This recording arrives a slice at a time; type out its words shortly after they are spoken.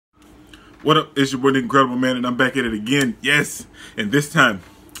What up? It's your boy, the Incredible Man, and I'm back at it again. Yes, and this time,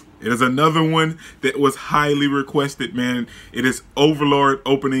 it is another one that was highly requested, man. It is Overlord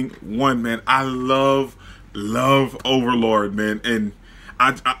Opening 1, man. I love Overlord, man, and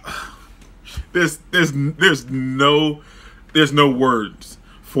there's no words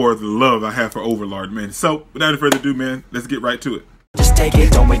for the love I have for Overlord, man. So without any further ado, man, let's get right to it. Just take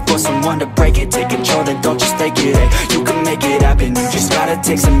it, don't wait for someone to break it. Take control, then don't just take it. Hey, you can make it happen. You just gotta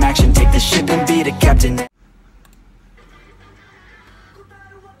take some action. Take the ship and be the captain.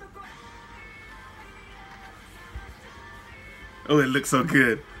 Oh, it looks so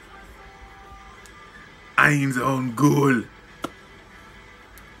good. Ains on goal.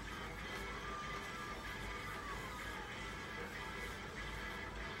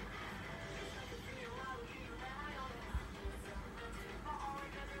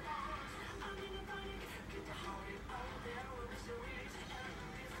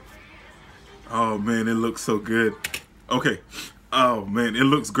 Oh man, it looks so good. Okay. Oh man, it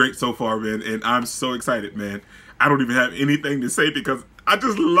looks great so far, man, and I'm so excited, man. I don't even have anything to say because I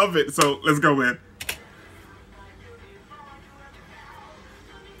just love it. So let's go, man.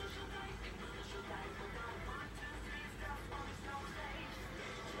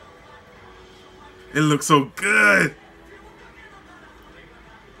 It looks so good.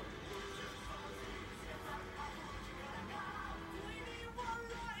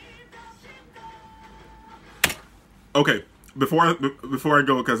 Okay, before I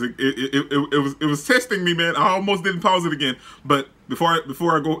go, because it was testing me, man. I almost didn't pause it again, but before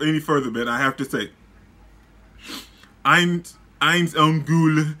I go any further, man, I have to say, Ains on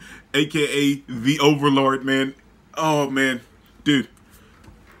Ghoul, aka the Overlord, man. Oh man, dude,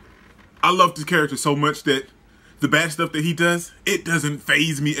 I love this character so much that the bad stuff that he does, it doesn't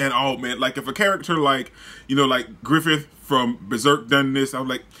faze me at all, man. Like if a character like, you know, like Griffith from Berserk done this, I'm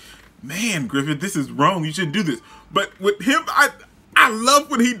like, man, Griffith, this is wrong. You shouldn't do this. But with him, I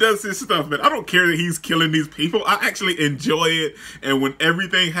love when he does his stuff, man. I don't care that he's killing these people. I actually enjoy it. And when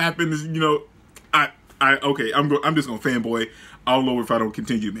everything happens, you know, okay, I'm just gonna fanboy all over if I don't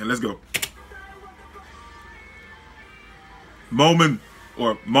continue, man. Let's go. Moment.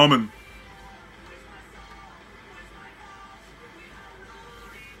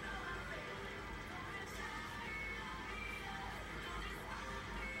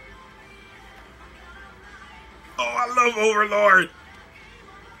 Oh, I love Overlord.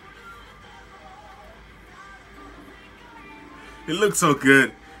 It looks so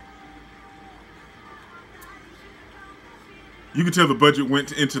good. You can tell the budget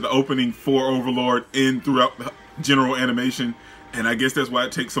went into the opening for Overlord and throughout the general animation. And I guess that's why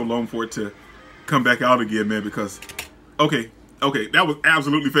it takes so long for it to come back out again, man, because, okay, that was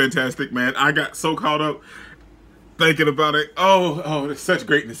absolutely fantastic, man. I got so caught up thinking about it. Oh, it's such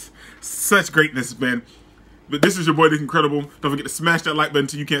greatness, man. But this is your boy, the Incredible. Don't forget to smash that like button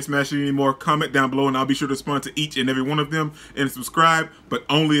until you can't smash it anymore. Comment down below, and I'll be sure to respond to each and every one of them. And subscribe, but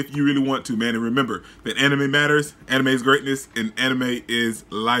only if you really want to, man. And remember that anime matters, anime is greatness, and anime is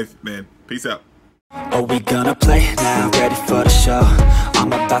life, man. Peace out. Are we gonna play now? Ready for the show? I'm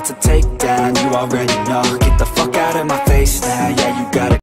about to take down, you already know. Get the fuck out of my face now, yeah, you gotta